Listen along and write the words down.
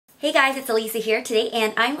Hey guys, it's Elessa here today,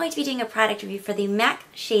 and I'm going to be doing a product review for the MAC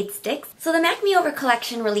Shadesticks. So the MAC Me Over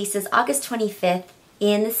collection releases August 25th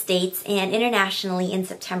in the States and internationally in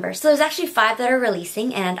September. So there's actually 5 that are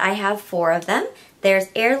releasing, and I have 4 of them. There's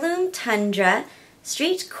Heirloom, Tundra,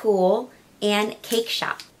 Street Cool, and Cake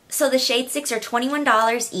Shop. So the shade sticks are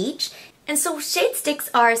 $21 each. And so shade sticks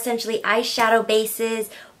are essentially eyeshadow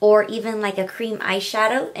bases or even like a cream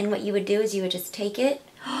eyeshadow. And what you would do is you would just take it.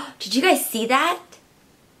 Did you guys see that?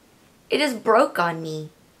 It just broke on me.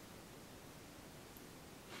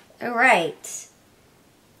 Alright.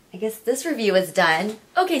 I guess this review is done.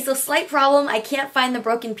 Okay, so slight problem. I can't find the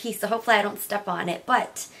broken piece, so hopefully I don't step on it.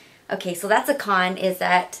 But, okay, so that's a con, is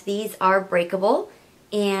that these are breakable.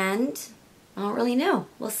 And I don't really know.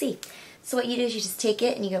 We'll see. So what you do is you just take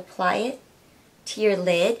it and you apply it to your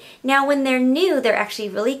lid. Now when they're new, they're actually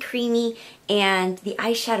really creamy and the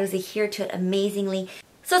eyeshadows adhere to it amazingly.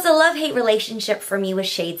 So it's a love-hate relationship for me with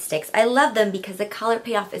shade sticks. I love them because the color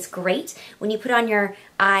payoff is great. When you put on your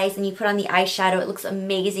eyes and you put on the eyeshadow, it looks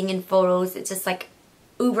amazing in photos. It's just like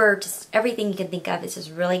uber, just everything you can think of. It's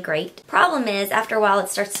just really great. Problem is, after a while it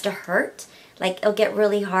starts to hurt. Like it'll get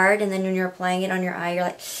really hard, and then when you're applying it on your eye, you're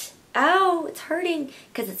like, ow, it's hurting,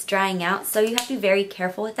 because it's drying out. So you have to be very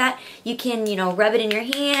careful with that. You can, rub it in your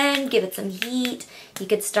hand, give it some heat. You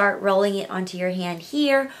could start rolling it onto your hand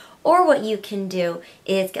here. Or what you can do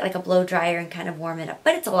is get like a blow dryer and kind of warm it up.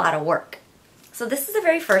 But it's a lot of work. So this is the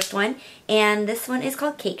very first one. And this one is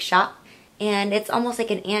called Cake Shop. And it's almost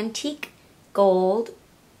like an antique gold.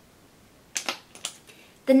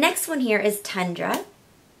 The next one here is Tundra.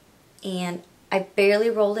 And I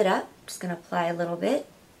barely rolled it up. I'm just going to apply a little bit.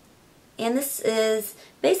 And this is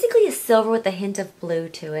basically a silver with a hint of blue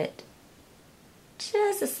to it.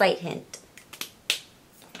 Just a slight hint.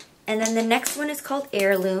 And then the next one is called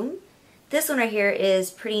Heirloom. This one right here is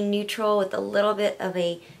pretty neutral with a little bit of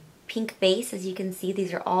a pink base. As you can see,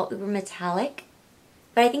 these are all uber metallic.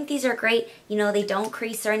 But I think these are great. They don't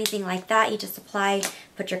crease or anything like that. You just apply,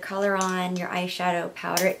 put your color on, your eyeshadow,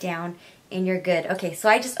 powder it down, and you're good. Okay, so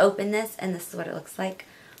I just opened this, and this is what it looks like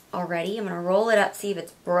already. I'm going to roll it up, see if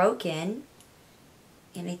it's broken.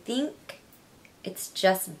 And I think it's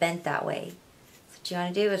just bent that way. So what you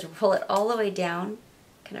want to do is roll it all the way down.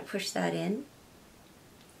 Kind of push that in.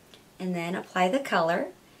 And then apply the color.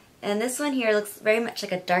 And this one here looks very much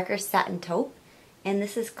like a darker satin taupe. And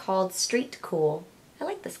this is called Street Cool. I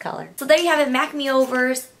like this color. So there you have it, MAC Me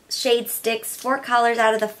Over's shade sticks, 4 colors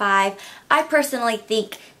out of the 5. I personally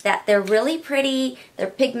think that they're really pretty, they're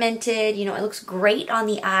pigmented, it looks great on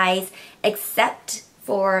the eyes, except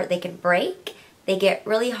for they can break. They get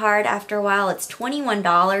really hard after a while. It's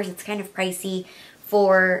 $21. It's kind of pricey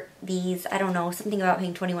for these. I don't know, something about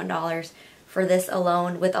paying $21 for this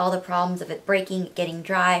alone with all the problems of it breaking, getting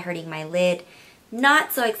dry, hurting my lid.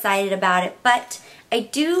 Not so excited about it, but I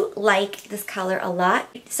do like this color a lot.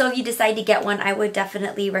 So if you decide to get one, I would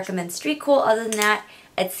definitely recommend Street Cool. Other than that,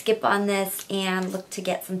 I'd skip on this and look to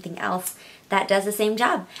get something else that does the same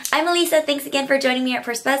job. I'm Elessa. Thanks again for joining me at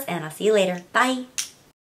First Buzz, and I'll see you later. Bye!